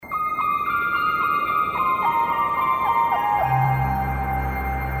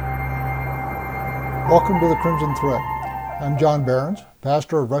Welcome to the Crimson Thread. I'm John Behrens,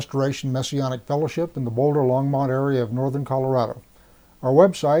 pastor of Restoration Messianic Fellowship in the Boulder-Longmont area of northern Colorado. Our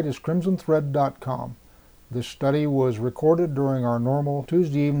website is crimsonthread.com. This study was recorded during our normal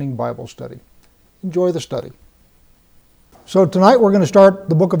Tuesday evening Bible study. Enjoy the study. So tonight we're going to start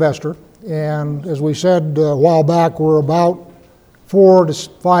the book of Esther, and as we said a while back, we're about 4 to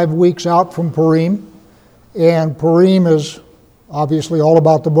 5 weeks out from Purim, and Purim is obviously all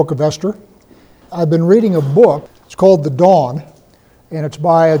about the book of Esther. I've been reading a book. It's called The Dawn, and it's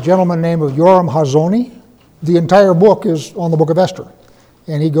by a gentleman named Yoram Hazony. The entire book is on the book of Esther,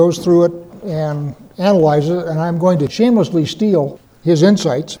 and he goes through it and analyzes it, and I'm going to shamelessly steal his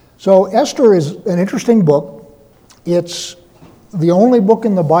insights. So Esther is an interesting book. It's the only book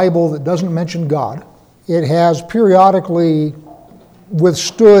in the Bible that doesn't mention God. It has periodically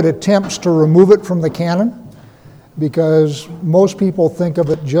withstood attempts to remove it from the canon, because most people think of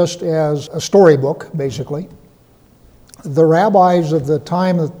it just as a storybook, basically. The rabbis of the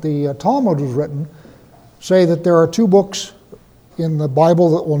time that the Talmud was written say that there are 2 books in the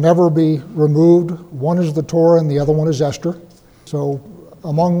Bible that will never be removed. One is the Torah and the other one is Esther. So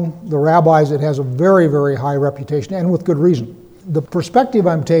among the rabbis it has a very, very high reputation, and with good reason. The perspective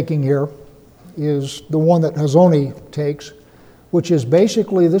I'm taking here is the one that Hazony takes, which is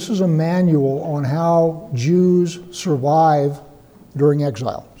basically, this is a manual on how Jews survive during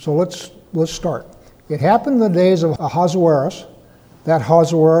exile. So let's start. It happened in the days of Ahasuerus, that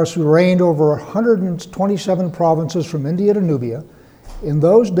Ahasuerus who reigned over 127 provinces from India to Nubia. In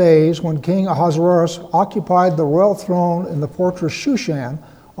those days, when King Ahasuerus occupied the royal throne in the fortress Shushan,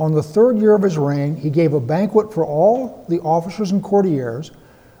 on the 3rd year of his reign, he gave a banquet for all the officers and courtiers,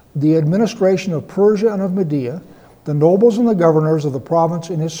 the administration of Persia and of Media, the nobles and the governors of the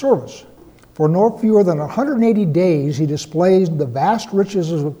province in his service. For no fewer than 180 days he displayed the vast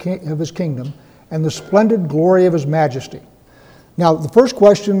riches of his kingdom and the splendid glory of his majesty. Now, the first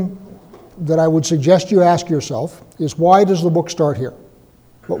question that I would suggest you ask yourself is, why does the book start here?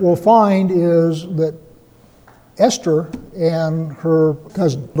 What we'll find is that Esther and her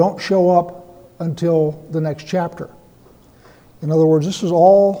cousin don't show up until the next chapter. In other words, this is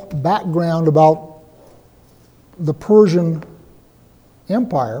all background about the Persian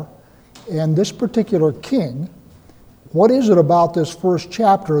Empire and this particular king. What is it about this first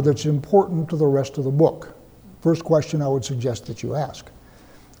chapter that's important to the rest of the book? First question I would suggest that you ask,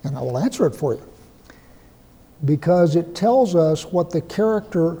 and I will answer it for you. Because it tells us what the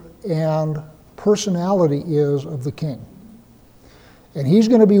character and personality is of the king. And he's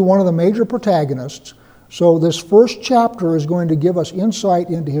going to be one of the major protagonists, so this first chapter is going to give us insight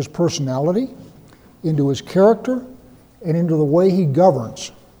into his personality, into his character, and into the way he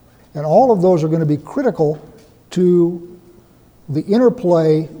governs. And all of those are going to be critical to the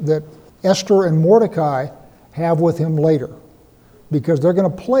interplay that Esther and Mordecai have with him later, because they're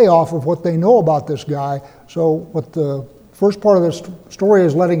going to play off of what they know about this guy. So what the first part of this story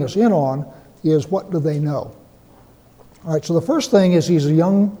is letting us in on is, what do they know? All right, so the first thing is, he's a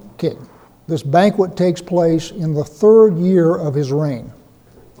young king. This banquet takes place in the 3rd year of his reign.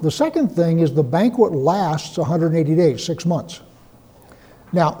 The second thing is, the banquet lasts 180 days, 6 months.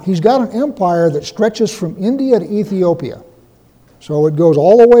 Now, he's got an empire that stretches from India to Ethiopia. So it goes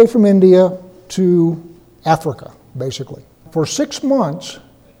all the way from India to Africa, basically. For 6 months,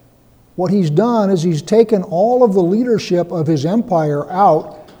 what he's done is he's taken all of the leadership of his empire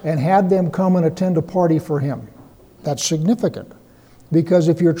out and had them come and attend a party for him. That's significant, because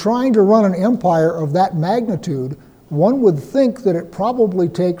if you're trying to run an empire of that magnitude, one would think that it probably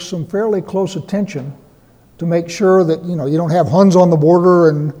takes some fairly close attention to make sure that you don't have Huns on the border,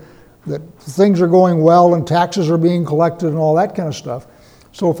 and that things are going well and taxes are being collected and all that kind of stuff.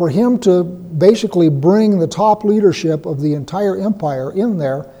 So for him to basically bring the top leadership of the entire empire in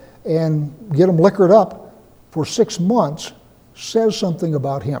there and get them liquored up for 6 months says something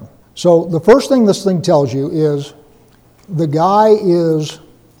about him. So the first thing this thing tells you is, the guy is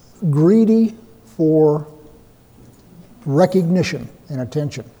greedy for recognition and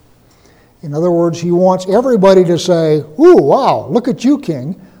attention. In other words, he wants everybody to say, "Ooh, wow, look at you,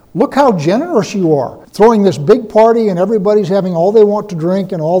 king. Look how generous you are. Throwing this big party and everybody's having all they want to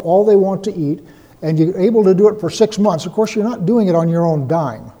drink and all they want to eat, and you're able to do it for 6 months. Of course, you're not doing it on your own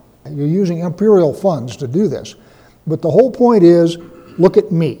dime. You're using imperial funds to do this. But the whole point is, look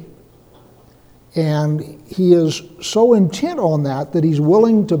at me." And he is so intent on that he's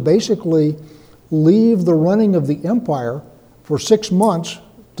willing to basically leave the running of the empire for 6 months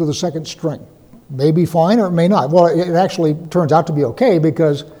to the second string. May be fine or it may not. Well, it actually turns out to be okay,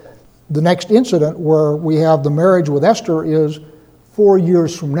 because the next incident where we have the marriage with Esther is 4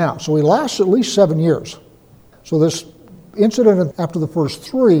 years from now. So he lasts at least 7 years. So this incident after the first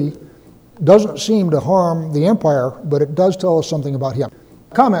 3 doesn't seem to harm the empire, but it does tell us something about him.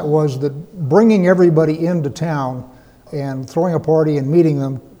 The comment was that bringing everybody into town and throwing a party and meeting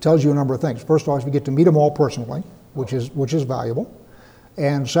them tells you a number of things. First of all, you get to meet them all personally, which is valuable.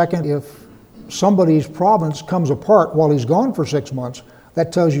 And second, if somebody's province comes apart while he's gone for 6 months,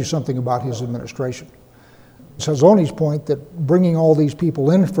 that tells you something about his administration. Hezoni's point that bringing all these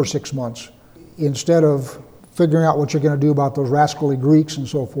people in for 6 months, instead of figuring out what you're going to do about those rascally Greeks and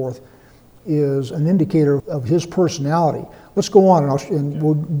so forth, is an indicator of his personality. Let's go on and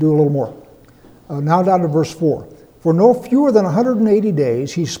we'll do a little more. Now down to verse 4. For no fewer than 180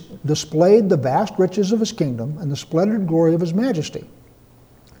 days he displayed the vast riches of his kingdom and the splendid glory of his majesty.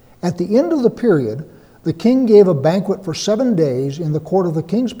 At the end of the period, the king gave a banquet for 7 days in the court of the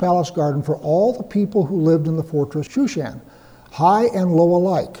king's palace garden for all the people who lived in the fortress Shushan, high and low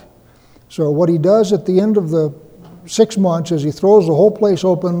alike. So what he does at the end of the 6 months is he throws the whole place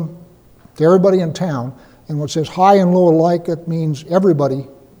open to everybody in town, and when it says high and low alike, it means everybody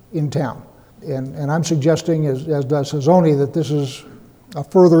in town. And I'm suggesting, as does Hezoni, that this is a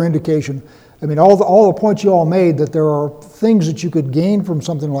further indication. I mean, all the points you all made, that there are things that you could gain from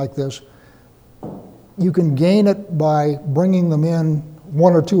something like this. You can gain it by bringing them in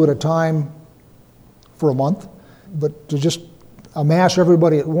 1 or 2 at a time for a month, but to just amass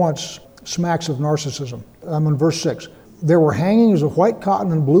everybody at once smacks of narcissism. I'm in verse 6. There were hangings of white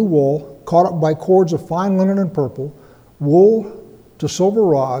cotton and blue wool, caught up by cords of fine linen and purple, wool to silver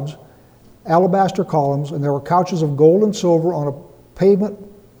rods, alabaster columns, and there were couches of gold and silver on a pavement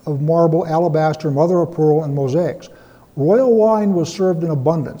of marble, alabaster, mother of pearl, and mosaics. Royal wine was served in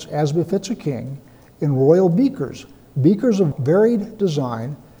abundance, as befits a king, in royal beakers of varied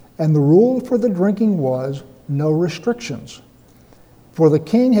design, and the rule for the drinking was no restrictions. For the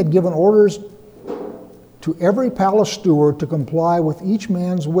king had given orders to every palace steward to comply with each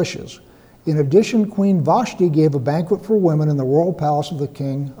man's wishes. In addition, Queen Vashti gave a banquet for women in the royal palace of the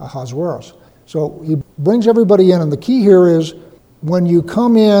king Ahasuerus. So he brings everybody in, and the key here is when you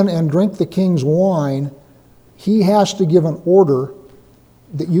come in and drink the king's wine, he has to give an order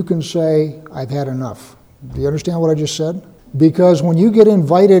that you can say, I've had enough. Do you understand what I just said? Because when you get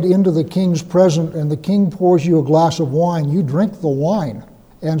invited into the king's presence and the king pours you a glass of wine, you drink the wine.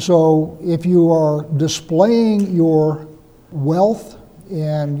 And so if you are displaying your wealth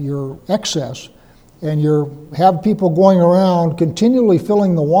and your excess, and you have people going around continually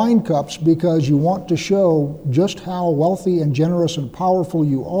filling the wine cups because you want to show just how wealthy and generous and powerful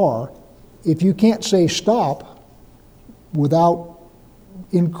you are, if you can't say stop without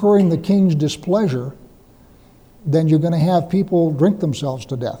incurring the king's displeasure, then you're going to have people drink themselves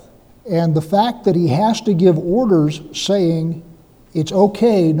to death. And the fact that he has to give orders saying it's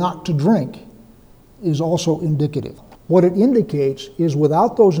okay not to drink is also indicative. What it indicates is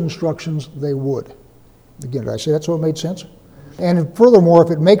without those instructions, they would. Again, did I say that so it made sense? And furthermore,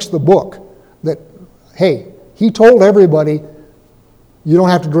 if it makes the book that, hey, he told everybody you don't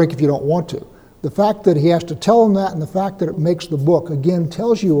have to drink if you don't want to. The fact that he has to tell them that and the fact that it makes the book, again,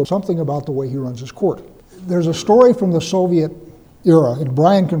 tells you something about the way he runs his court. There's a story from the Soviet era, and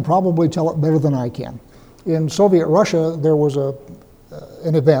Brian can probably tell it better than I can. In Soviet Russia, there was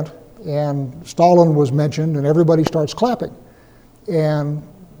an event, and Stalin was mentioned, and everybody starts clapping. And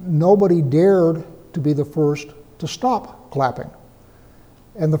nobody dared to be the first to stop clapping.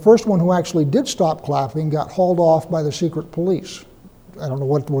 And the first one who actually did stop clapping got hauled off by the secret police. I don't know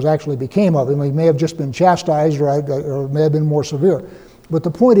what actually became of him. He may have just been chastised, or it may have been more severe. But the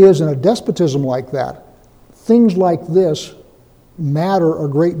point is, in a despotism like that, things like this matter a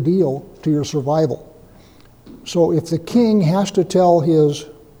great deal to your survival. So if the king has to tell his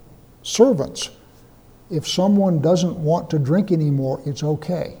servants, if someone doesn't want to drink anymore, it's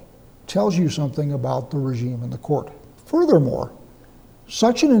okay. Tells you something about the regime and the court. Furthermore,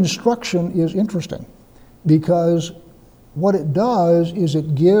 such an instruction is interesting because what it does is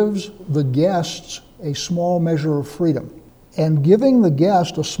it gives the guests a small measure of freedom. And giving the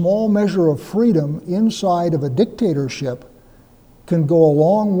guest a small measure of freedom inside of a dictatorship can go a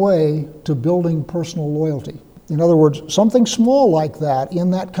long way to building personal loyalty. In other words, something small like that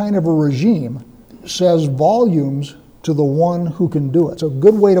in that kind of a regime says volumes to the one who can do it. It's a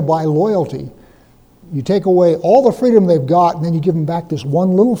good way to buy loyalty. You take away all the freedom they've got, and then you give them back this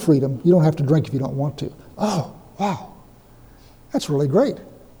one little freedom. You don't have to drink if you don't want to. Oh, wow. That's really great.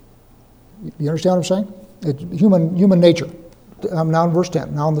 You understand what I'm saying? It's human nature. Now in verse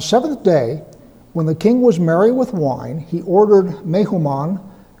 10. Now on the 7th day, when the king was merry with wine, he ordered Mehuman,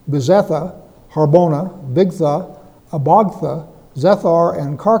 Bezetha, Harbona, Bigtha, Abagtha, Zethar,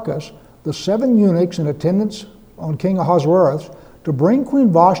 and Carcass, the 7 eunuchs in attendance on King Ahasuerus, to bring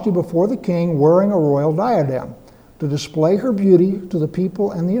Queen Vashti before the king wearing a royal diadem, to display her beauty to the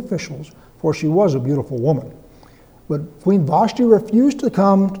people and the officials, for she was a beautiful woman. But Queen Vashti refused to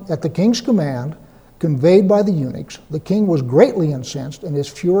come at the king's command, conveyed by the eunuchs. The king was greatly incensed, and his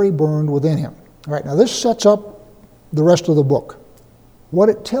fury burned within him. All right, now this sets up the rest of the book. What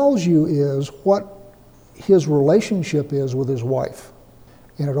it tells you is what his relationship is with his wife.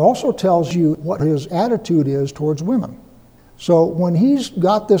 And it also tells you what his attitude is towards women. So when he's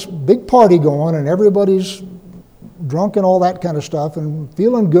got this big party going and everybody's drunk and all that kind of stuff and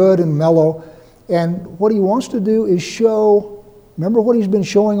feeling good and mellow, and what he wants to do is show, remember what he's been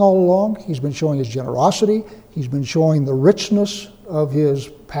showing all along? He's been showing his generosity. He's been showing the richness of his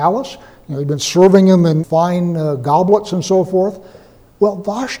palace. He's been serving him in fine goblets and so forth. Well,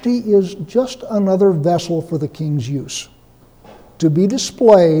 Vashti is just another vessel for the king's use, to be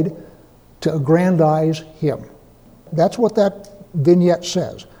displayed to aggrandize him. That's what that vignette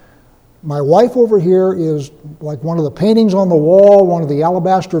says. My wife over here is like one of the paintings on the wall, one of the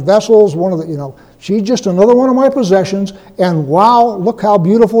alabaster vessels, one of the, she's just another one of my possessions, and wow, look how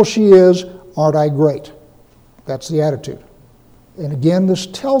beautiful she is, aren't I great? That's the attitude. And again, this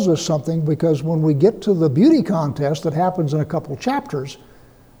tells us something, because when we get to the beauty contest that happens in a couple chapters,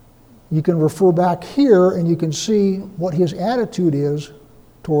 you can refer back here and you can see what his attitude is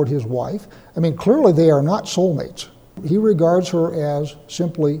toward his wife. I mean, clearly they are not soulmates. He regards her as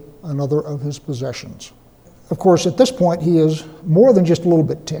simply another of his possessions. Of course, at this point, he is more than just a little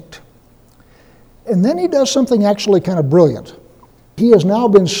bit ticked. And then he does something actually kind of brilliant. He has now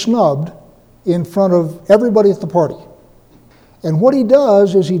been snubbed in front of everybody at the party. And what he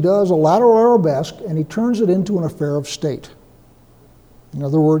does is he does a lateral arabesque, and he turns it into an affair of state. In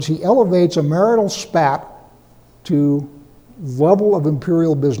other words, he elevates a marital spat to level of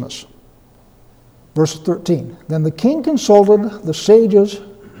imperial business. Verse 13, then the king consulted the sages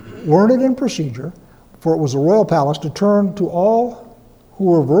learned in procedure, for it was a royal palace, to turn to all who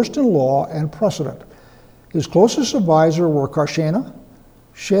were versed in law and precedent. His closest advisor were Karshena,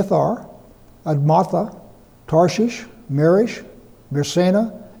 Shethar, Admatha, Tarshish, Merish,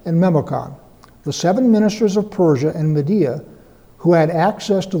 Mirsena, and Memucan, the 7 ministers of Persia and Media, who had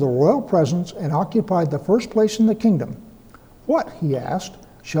access to the royal presence and occupied the first place in the kingdom. What, he asked,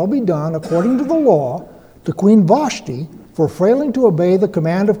 shall be done according to the law to Queen Vashti for failing to obey the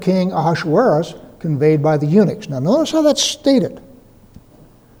command of King Ahasuerus conveyed by the eunuchs? Now notice how that's stated.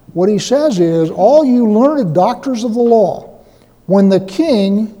 What he says is, all you learned doctors of the law, when the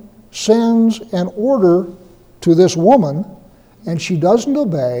king sends an order to this woman and she doesn't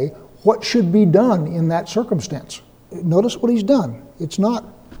obey, what should be done in that circumstance? Notice what he's done. It's not,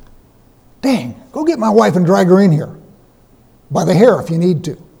 dang, go get my wife and drag her in here. By the hair if you need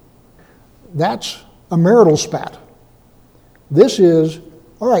to. That's a marital spat. This is,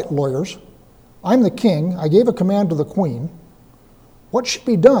 all right, lawyers, I'm the king. I gave a command to the queen. What should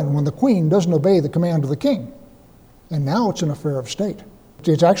be done when the queen doesn't obey the command of the king? And now it's an affair of state.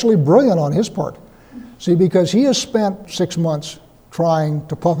 It's actually brilliant on his part. See, because he has spent 6 months trying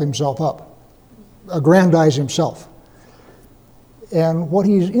to puff himself up, aggrandize himself. And what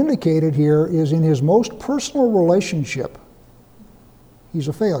he's indicated here is in his most personal relationship, he's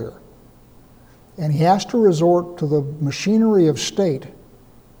a failure. And he has to resort to the machinery of state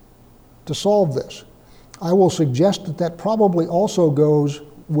to solve this. I will suggest that that probably also goes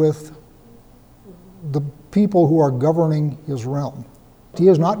with the people who are governing his realm. He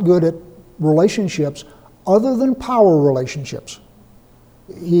is not good at relationships other than power relationships.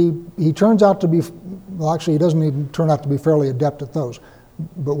 He turns out to be, well, actually he doesn't even turn out to be fairly adept at those,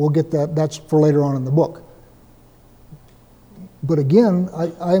 but we'll get that's for later on in the book. But again,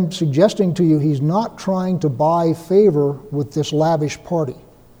 I'm suggesting to you he's not trying to buy favor with this lavish party.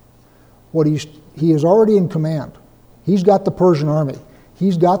 He is already in command. He's got the Persian army.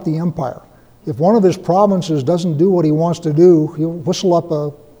 He's got the empire. If one of his provinces doesn't do what he wants to do, he'll whistle up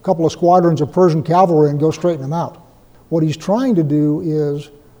a couple of squadrons of Persian cavalry and go straighten them out. What he's trying to do is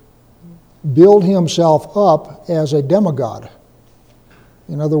build himself up as a demigod.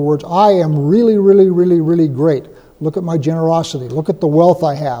 In other words, I am really, really, really, really great. Look at my generosity. Look at the wealth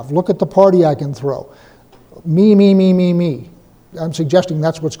I have. Look at the party I can throw. Me, me, me, me, me. I'm suggesting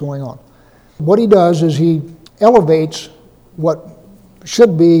that's what's going on. What he does is he elevates what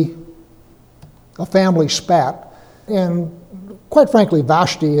should be a family spat, and quite frankly,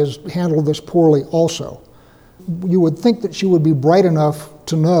 Vashti has handled this poorly also. You would think that she would be bright enough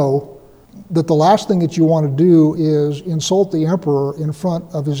to know that the last thing that you want to do is insult the emperor in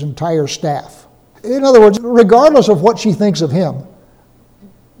front of his entire staff. In other words, regardless of what she thinks of him,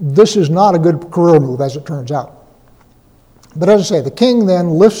 this is not a good career move, as it turns out. But as I say, the king then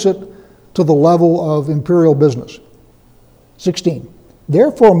lifts it to the level of imperial business. 16.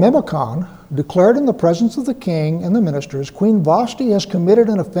 Therefore Memucan declared in the presence of the king and the ministers, Queen Vashti has committed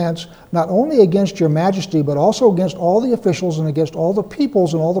an offense not only against your majesty, but also against all the officials and against all the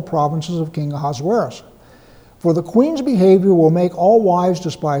peoples and all the provinces of King Ahasuerus. For the queen's behavior will make all wives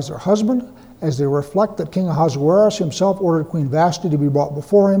despise their husband, as they reflect that King Ahasuerus himself ordered Queen Vashti to be brought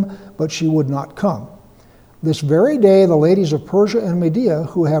before him, but she would not come. This very day the ladies of Persia and Media,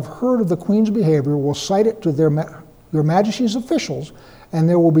 who have heard of the queen's behavior, will cite it to your majesty's officials, and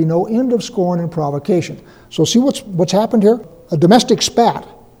there will be no end of scorn and provocation. So see what's happened here? A domestic spat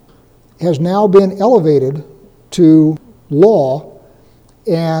has now been elevated to law,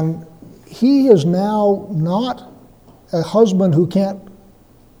 and he is now not a husband who can't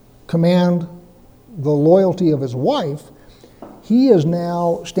command the loyalty of his wife. He is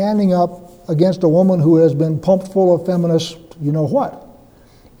now standing up against a woman who has been pumped full of feminist you-know-what.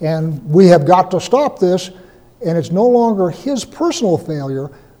 And we have got to stop this, and it's no longer his personal failure.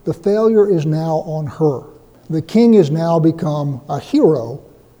 The failure is now on her. The king has now become a hero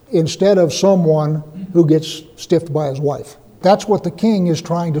instead of someone who gets stiffed by his wife. That's what the king is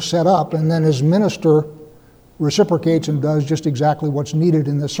trying to set up, and then his minister reciprocates and does just exactly what's needed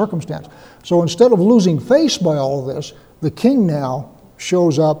in this circumstance. So instead of losing face by all of this, the king now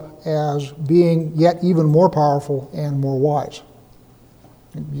shows up as being yet even more powerful and more wise.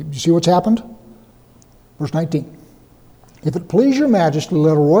 You see what's happened? Verse 19. If it please your majesty,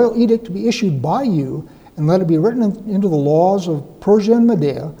 let a royal edict be issued by you, and let it be written into the laws of Persia and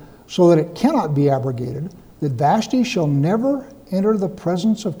Media, so that it cannot be abrogated, that Vashti shall never enter the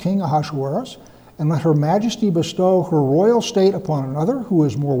presence of King Ahasuerus, and let her majesty bestow her royal state upon another who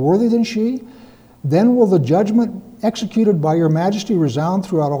is more worthy than she. Then will the judgment executed by your majesty resound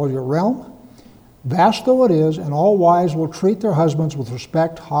throughout all your realm. Vast though it is, and all wives will treat their husbands with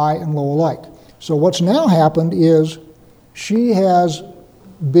respect, high and low alike. So what's now happened is she has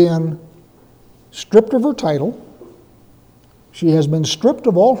been stripped of her title. She has been stripped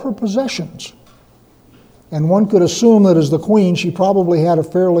of all her possessions. And one could assume that as the queen, she probably had a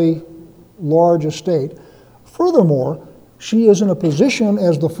fairly large estate. Furthermore, she is in a position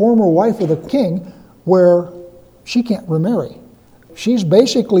as the former wife of the king where she can't remarry. She's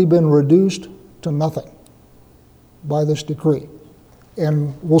basically been reduced to nothing by this decree.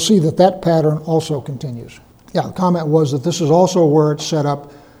 And we'll see that pattern also continues. Yeah, the comment was that this is also where it's set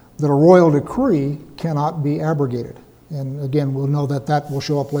up that a royal decree cannot be abrogated. And again, we'll know that will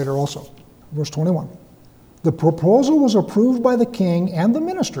show up later also. Verse 21. The proposal was approved by the king and the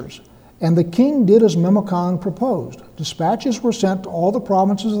ministers, and the king did as Memucan proposed. Dispatches were sent to all the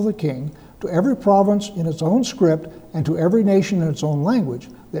provinces of the king, to every province in its own script, and to every nation in its own language,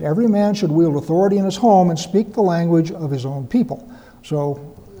 that every man should wield authority in his home and speak the language of his own people.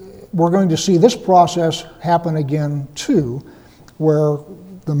 So we're going to see this process happen again too, where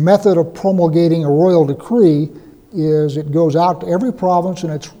the method of promulgating a royal decree is it goes out to every province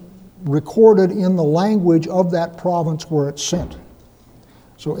and it's recorded in the language of that province where it's sent.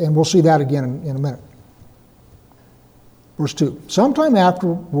 So, and we'll see that again in a minute. Verse 2. Sometime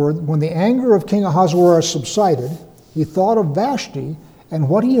afterward, when the anger of King Ahasuerus subsided, he thought of Vashti and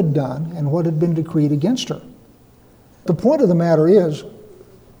what he had done and what had been decreed against her. The point of the matter is,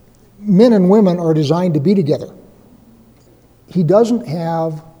 men and women are designed to be together. He doesn't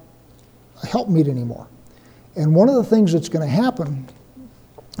have a helpmeet anymore. And one of the things that's going to happen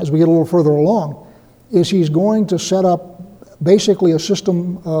as we get a little further along is he's going to set up basically a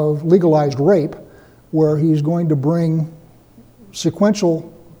system of legalized rape where he's going to bring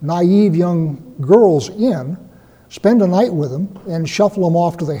sequential, naive young girls in, spend a night with them, and shuffle them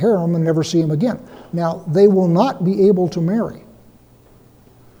off to the harem and never see them again. Now, they will not be able to marry.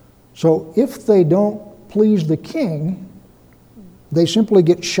 So if they don't please the king, they simply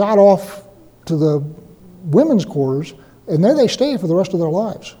get shot off to the women's quarters, and there they stay for the rest of their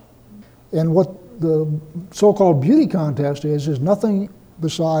lives. And what the so-called beauty contest is nothing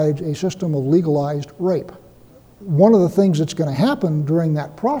besides a system of legalized rape. One of the things that's going to happen during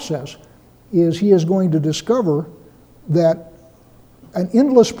that process is he is going to discover that an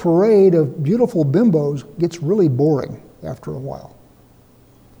endless parade of beautiful bimbos gets really boring after a while.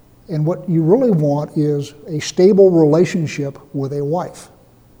 And what you really want is a stable relationship with a wife.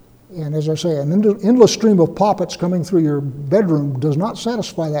 And as I say, an endless stream of poppets coming through your bedroom does not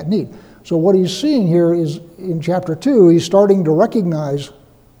satisfy that need. So what he's seeing here is, in chapter 2, he's starting to recognize,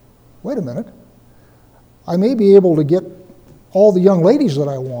 wait a minute, I may be able to get all the young ladies that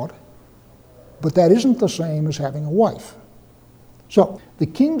I want, But that isn't the same as having a wife. So the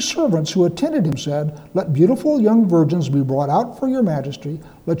king's servants who attended him said, "Let beautiful young virgins be brought out for your majesty.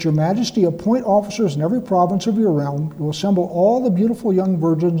 Let your majesty appoint officers in every province of your realm to assemble all the beautiful young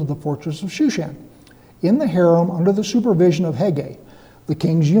virgins of the fortress of Shushan, in the harem under the supervision of Hegai, the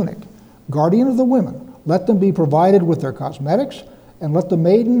king's eunuch, guardian of the women. Let them be provided with their cosmetics, and let the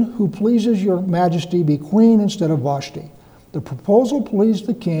maiden who pleases your majesty be queen instead of Vashti." The proposal pleased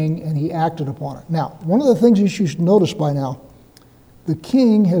the king, and he acted upon it. Now, one of the things you should notice by now, the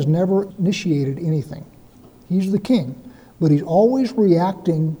king has never initiated anything. He's the king, but he's always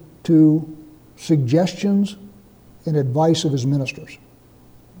reacting to suggestions and advice of his ministers.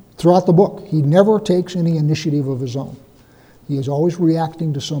 Throughout the book, he never takes any initiative of his own. He is always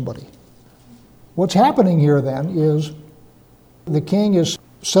reacting to somebody. What's happening here then is the king has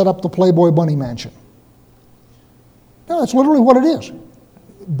set up the Playboy Bunny Mansion. No, that's literally what it is.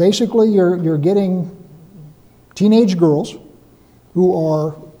 Basically, you're getting teenage girls who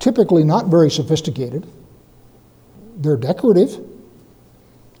are typically not very sophisticated. They're decorative.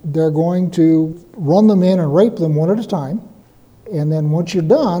 They're going to run them in and rape them one at a time. And then once you're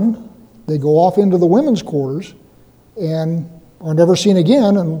done, they go off into the women's quarters and are never seen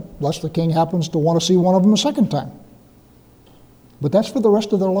again unless the king happens to want to see one of them a second time. But that's for the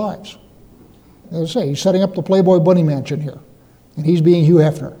rest of their lives. As I say, he's setting up the Playboy Bunny Mansion here, and he's being Hugh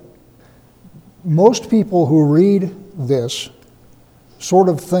Hefner. Most people who read this sort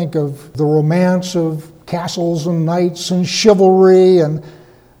of think of the romance of castles and knights and chivalry and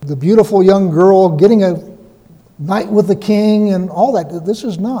the beautiful young girl getting a night with the king and all that. This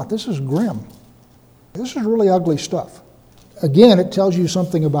is not. This is grim. This is really ugly stuff. Again, it tells you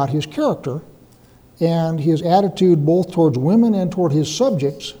something about his character and his attitude both towards women and toward his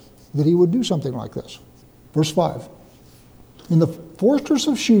subjects, that he would do something like this. Verse 5. In the fortress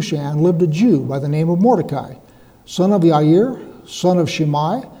of Shushan lived a Jew by the name of Mordecai, son of Yair, son of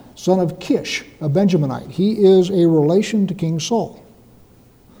Shimei, son of Kish, a Benjaminite. He is a relation to King Saul.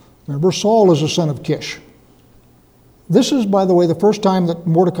 Remember, Saul is a son of Kish. This is, by the way, the first time that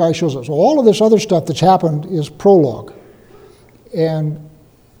Mordecai shows up. So all of this other stuff that's happened is prologue. And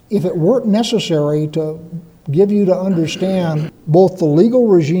if it weren't necessary to give you to understand both the legal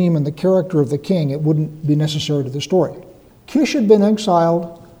regime and the character of the king, it wouldn't be necessary to the story. Kish had been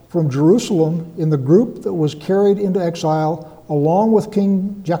exiled from Jerusalem in the group that was carried into exile along with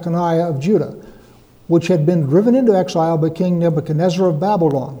King Jeconiah of Judah, which had been driven into exile by King Nebuchadnezzar of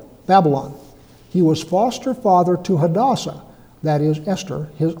Babylon. He was foster father to Hadassah, that is Esther,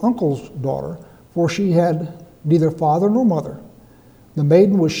 his uncle's daughter, for she had neither father nor mother. The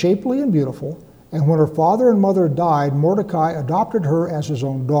maiden was shapely and beautiful, and when her father and mother died, Mordecai adopted her as his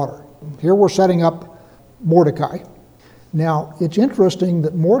own daughter. Here we're setting up Mordecai. Now, it's interesting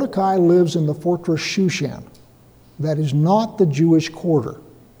that Mordecai lives in the fortress Shushan. That is not the Jewish quarter.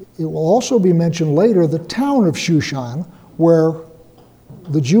 It will also be mentioned later the town of Shushan, where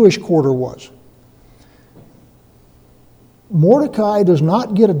the Jewish quarter was. Mordecai does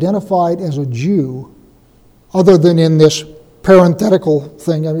not get identified as a Jew other than in this parenthetical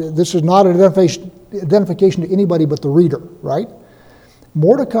thing. I mean, this is not an identification to anybody but the reader, right?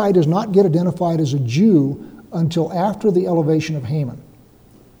 Mordecai does not get identified as a Jew until after the elevation of Haman.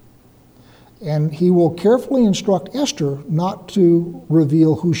 And he will carefully instruct Esther not to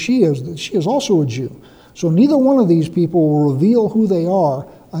reveal who she is, that she is also a Jew. So neither one of these people will reveal who they are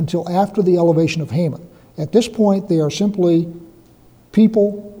until after the elevation of Haman. At this point, they are simply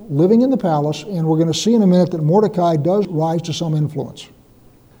people living in the palace, and we're going to see in a minute that Mordecai does rise to some influence.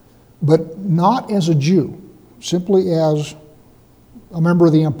 But not as a Jew, simply as a member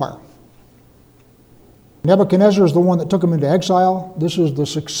of the empire. Nebuchadnezzar is the one that took him into exile. This is the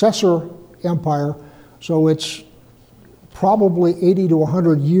successor empire, so it's probably 80 to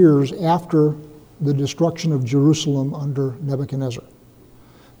 100 years after the destruction of Jerusalem under Nebuchadnezzar.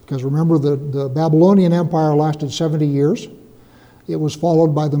 Because remember, the Babylonian Empire lasted 70 years. It was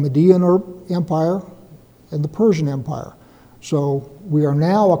followed by the Median Empire and the Persian Empire. So we are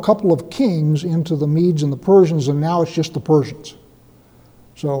now a couple of kings into the Medes and the Persians, and now it's just the Persians.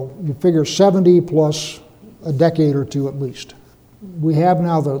 So you figure 70 plus a decade or two at least. We have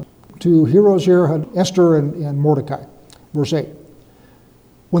now the two heroes here, Esther and Mordecai. Verse 8.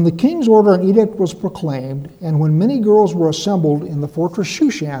 When the king's order and edict was proclaimed, and when many girls were assembled in the fortress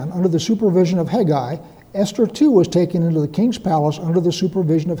Shushan under the supervision of Hegai, Esther too was taken into the king's palace under the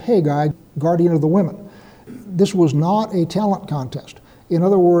supervision of Hegai, guardian of the women. This was not a talent contest. In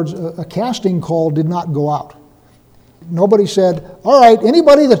other words, a casting call did not go out. Nobody said, all right,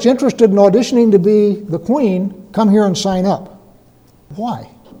 anybody that's interested in auditioning to be the queen, come here and sign up. Why?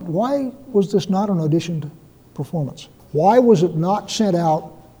 Why was this not an auditioned performance? Why was it not sent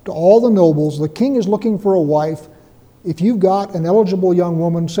out to all the nobles? The king is looking for a wife. If you've got an eligible young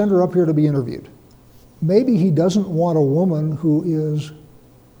woman, send her up here to be interviewed. Maybe he doesn't want a woman who is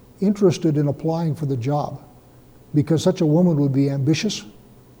interested in applying for the job, because such a woman would be ambitious.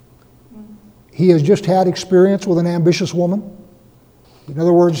 He has just had experience with an ambitious woman. In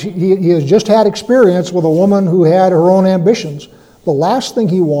other words, he has just had experience with a woman who had her own ambitions. The last thing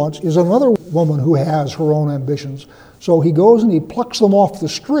he wants is another woman who has her own ambitions. So he goes and he plucks them off the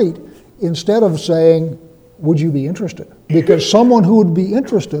street instead of saying, would you be interested? Because someone who would be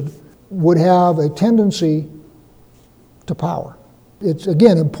interested would have a tendency to power. It's,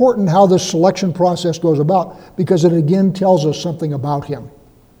 again, important how this selection process goes about, because it again tells us something about him.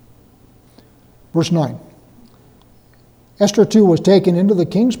 Verse 9. Esther too was taken into the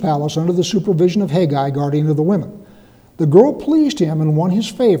king's palace under the supervision of Hegai, guardian of the women. The girl pleased him and won his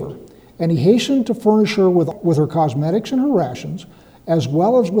favor, and he hastened to furnish her with her cosmetics and her rations, as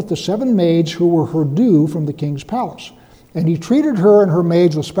well as with the 7 maids who were her due from the king's palace. And he treated her and her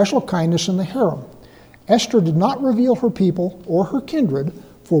maids with special kindness in the harem. Esther did not reveal her people or her kindred,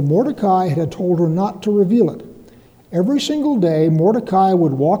 for Mordecai had told her not to reveal it. Every single day, Mordecai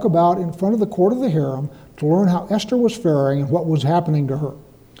would walk about in front of the court of the harem to learn how Esther was faring and what was happening to her.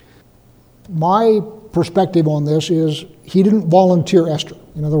 My perspective on this is he didn't volunteer Esther.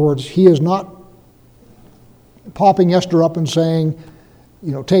 In other words, he is not popping Esther up and saying,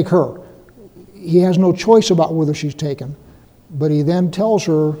 take her. He has no choice about whether she's taken, but he then tells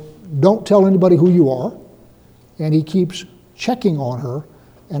her, don't tell anybody who you are, and he keeps checking on her,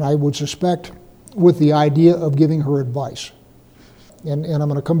 and I would suspect with the idea of giving her advice. And I'm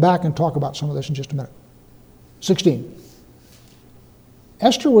going to come back and talk about some of this in just a minute. 16.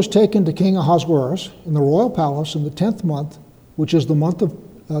 Esther was taken to King Ahasuerus in the royal palace in the 10th month, which is the month of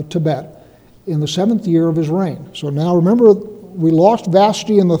Tebet, in the 7th year of his reign. So now remember, we lost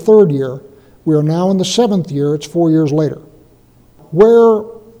Vashti in the 3rd year. We are now in the 7th year. It's 4 years later. Where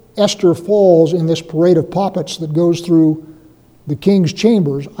Esther falls in this parade of puppets that goes through the king's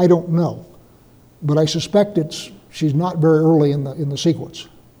chambers, I don't know. But I suspect she's not very early in the sequence.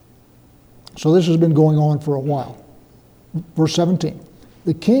 So this has been going on for a while. Verse 17.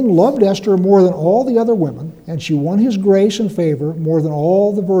 The king loved Esther more than all the other women, and she won his grace and favor more than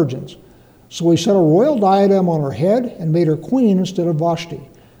all the virgins. So he set a royal diadem on her head and made her queen instead of Vashti.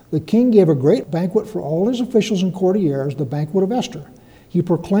 The king gave a great banquet for all his officials and courtiers, the banquet of Esther. He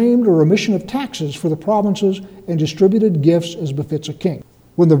proclaimed a remission of taxes for the provinces and distributed gifts as befits a king.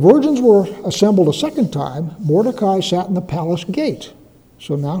 When the virgins were assembled a second time, Mordecai sat in the palace gate.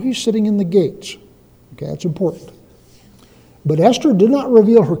 So now he's sitting in the gates. Okay, that's important. But Esther did not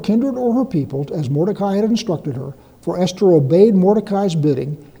reveal her kindred or her people, as Mordecai had instructed her, for Esther obeyed Mordecai's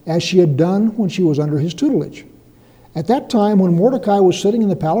bidding, as she had done when she was under his tutelage. At that time, when Mordecai was sitting in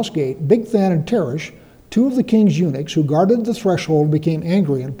the palace gate, Bigthan and Teresh, 2 of the king's eunuchs who guarded the threshold, became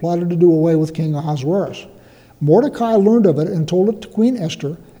angry and plotted to do away with King Ahasuerus. Mordecai learned of it and told it to Queen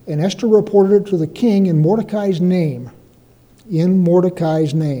Esther, and Esther reported it to the king in Mordecai's name. In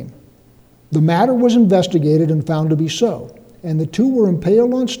Mordecai's name. The matter was investigated and found to be so, and the 2 were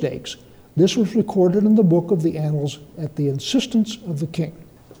impaled on stakes. This was recorded in the book of the annals at the insistence of the king.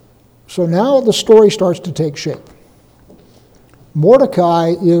 So now the story starts to take shape.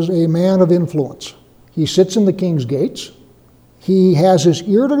 Mordecai is a man of influence. He sits in the king's gates. He has his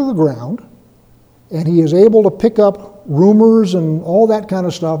ear to the ground, and he is able to pick up rumors and all that kind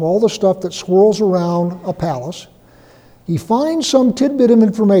of stuff, all the stuff that swirls around a palace. He finds some tidbit of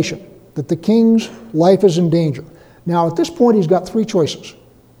information that the king's life is in danger. Now, at this point, he's got 3 choices.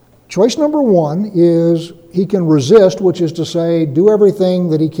 Choice number 1 is he can resist, which is to say, do everything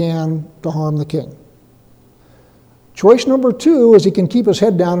that he can to harm the king. Choice number 2 is he can keep his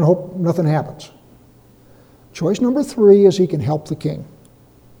head down and hope nothing happens. Choice number 3 is he can help the king.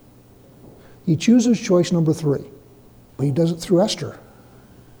 He chooses choice number 3. He does it through Esther.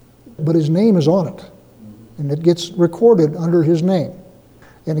 But his name is on it. And it gets recorded under his name.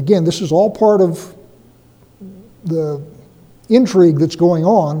 And again, this is all part of the intrigue that's going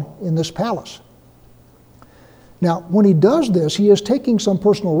on in this palace. Now, when he does this, he is taking some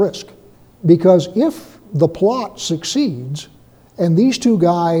personal risk. Because if the plot succeeds, and these 2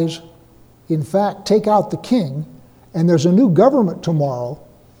 guys, in fact, take out the king, and there's a new government tomorrow,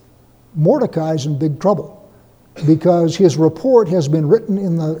 Mordecai's in big trouble. Because his report has been written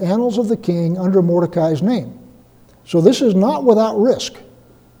in the annals of the king under Mordecai's name. So this is not without risk.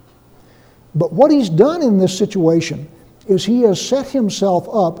 But what he's done in this situation is he has set himself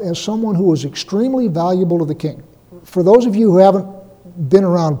up as someone who is extremely valuable to the king. For those of you who haven't been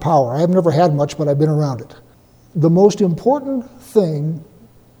around power. I have never had much, but I've been around it. The most important thing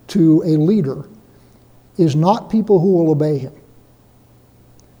to a leader is not people who will obey him.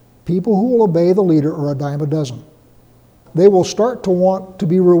 People who will obey the leader are a dime a dozen. They will start to want to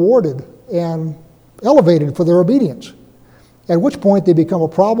be rewarded and elevated for their obedience, at which point they become a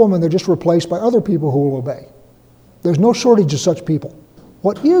problem and they're just replaced by other people who will obey. There's no shortage of such people.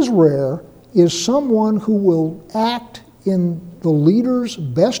 What is rare is someone who will act in the leader's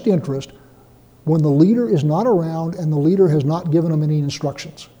best interest when the leader is not around and the leader has not given them any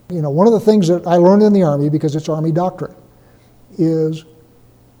instructions. You know, one of the things that I learned in the Army, because it's Army doctrine, is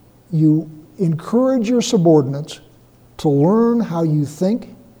you encourage your subordinates to learn how you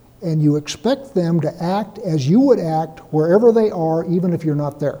think, and you expect them to act as you would act wherever they are, even if you're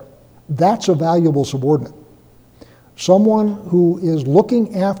not there. That's a valuable subordinate. Someone who is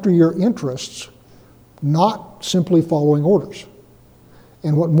looking after your interests, not simply following orders.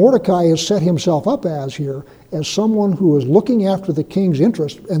 And what Mordecai has set himself up as here, as someone who is looking after the king's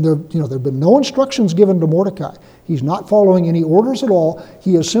interest, and there have been no instructions given to Mordecai. He's not following any orders at all.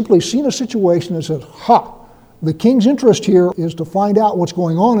 He has simply seen a situation and says, the king's interest here is to find out what's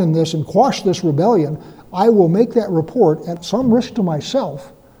going on in this and quash this rebellion. I will make that report at some risk to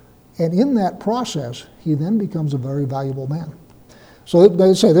myself. And in that process, he then becomes a very valuable man. So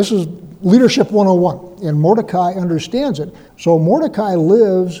they say this is leadership 101, and Mordecai understands it. So Mordecai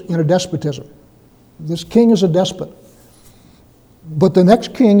lives in a despotism. This king is a despot. But the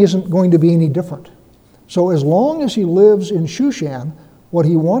next king isn't going to be any different. So as long as he lives in Shushan, what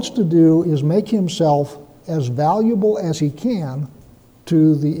he wants to do is make himself as valuable as he can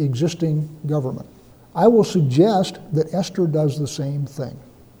to the existing government. I will suggest that Esther does the same thing.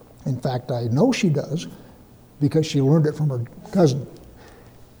 In fact, I know she does because she learned it from her cousin.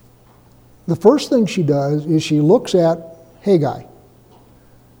 The first thing she does is she looks at Haggai.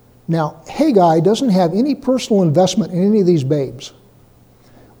 Now, Haggai doesn't have any personal investment in any of these babes.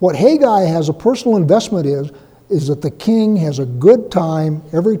 What Haggai has a personal investment is that the king has a good time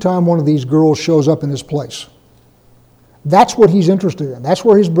every time one of these girls shows up in his place. That's what he's interested in. That's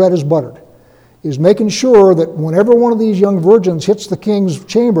where his bread is buttered, is making sure that whenever one of these young virgins hits the king's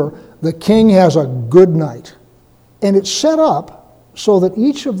chamber, the king has a good night. And it's set up so that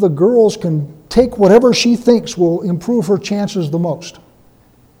each of the girls can take whatever she thinks will improve her chances the most.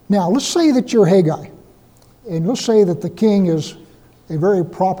 Now, let's say that you're Haggai, and let's say that the king is a very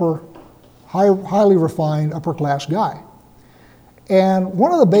proper, highly refined, upper-class guy. And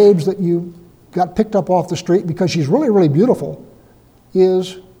one of the babes that you got picked up off the street because she's really, really beautiful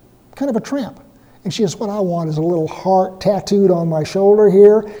is kind of a tramp. And she says, what I want is a little heart tattooed on my shoulder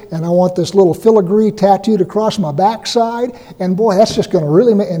here, and I want this little filigree tattooed across my backside, and boy, that's just going to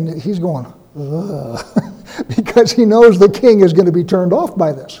really make, and he's going, ugh, because he knows the king is going to be turned off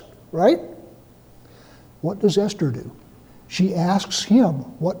by this, right? What does Esther do? She asks him,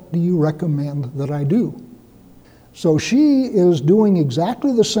 what do you recommend that I do? So she is doing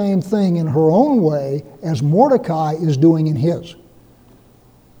exactly the same thing in her own way as Mordecai is doing in his.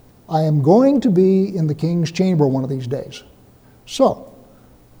 I am going to be in the king's chamber one of these days. So,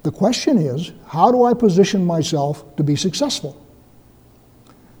 the question is, how do I position myself to be successful?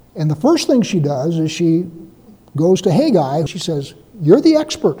 And the first thing she does is she goes to Haggai. She says, you're the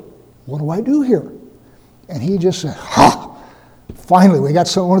expert. What do I do here? And he just said, finally, we got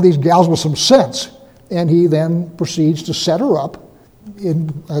one of these gals with some sense. And he then proceeds to set her up.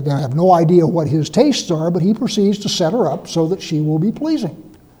 I have no idea what his tastes are, but he proceeds to set her up so that she will be pleasing.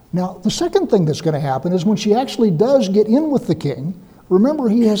 Now, the second thing that's going to happen is when she actually does get in with the king, remember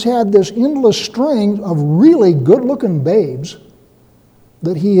he has had this endless string of really good-looking babes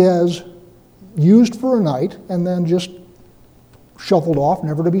that he has used for a night and then just shuffled off,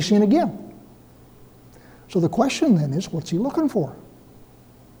 never to be seen again. So the question then is, what's he looking for?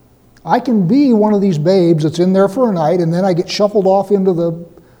 I can be one of these babes that's in there for a night and then I get shuffled off into the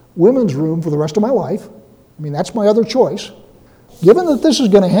women's room for the rest of my life. I mean, that's my other choice. Given that this is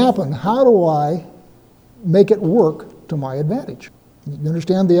going to happen, how do I make it work to my advantage? You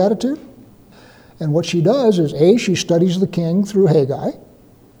understand the attitude? And what she does is, A, she studies the king through Haggai,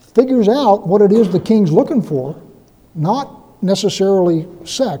 figures out what it is the king's looking for, not necessarily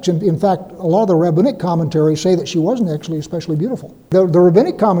sex. And in fact, a lot of the rabbinic commentaries say that she wasn't actually especially beautiful. The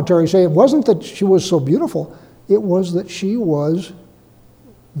rabbinic commentaries say it wasn't that she was so beautiful, it was that she was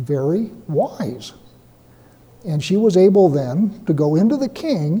very wise. And she was able then to go into the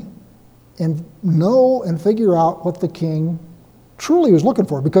king and know and figure out what the king truly was looking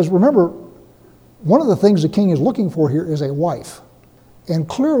for. Because remember, one of the things the king is looking for here is a wife. And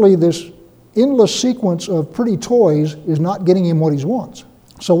clearly this endless sequence of pretty toys is not getting him what he wants.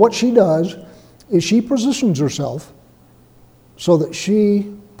 So what she does is she positions herself so that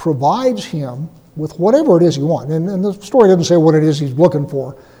she provides him with whatever it is he wants. And the story doesn't say what it is he's looking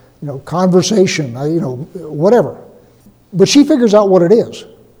for, conversation, whatever. But she figures out what it is,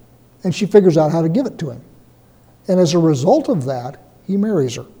 and she figures out how to give it to him. And as a result of that, he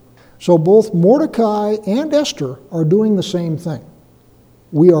marries her. So both Mordecai and Esther are doing the same thing.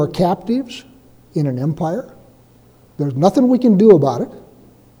 We are captives in an empire. There's nothing we can do about it.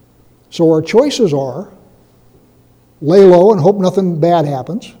 So our choices are lay low and hope nothing bad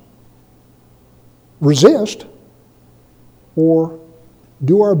happens, resist, or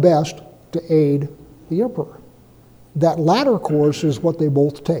do our best to aid the emperor. That latter course is what they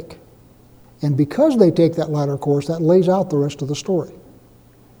both take. And because they take that latter course, that lays out the rest of the story.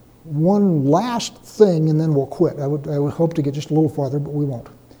 One last thing, and then we'll quit. I would hope to get just a little farther, but we won't.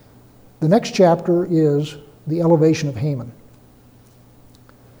 The next chapter is the elevation of Haman.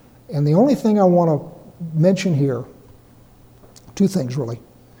 And the only thing I want to mention here, two things really.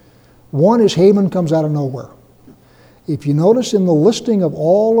 One is Haman comes out of nowhere. If you notice in the listing of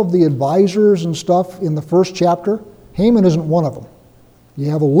all of the advisors and stuff in the first chapter, Haman isn't one of them. You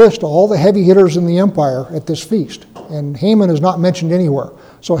have a list of all the heavy hitters in the empire at this feast, and Haman is not mentioned anywhere.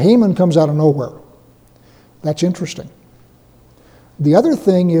 So Haman comes out of nowhere. That's interesting. The other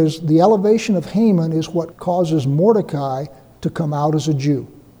thing is the elevation of Haman is what causes Mordecai to come out as a Jew.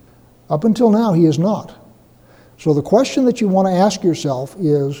 Up until now, he is not. So the question that you want to ask yourself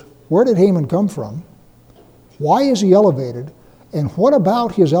is, where did Haman come from? Why is he elevated? And what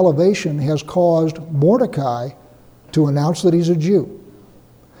about his elevation has caused Mordecai to announce that he's a Jew?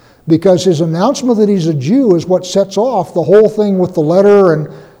 Because his announcement that he's a Jew is what sets off the whole thing with the letter and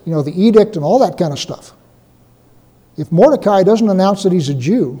the edict and all that kind of stuff. If Mordecai doesn't announce that he's a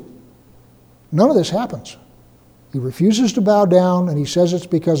Jew, none of this happens. He refuses to bow down, and he says it's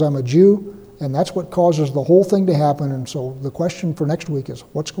because I'm a Jew, and that's what causes the whole thing to happen. And so the question for next week is,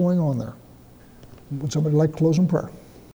 what's going on there? Would somebody like to close in prayer?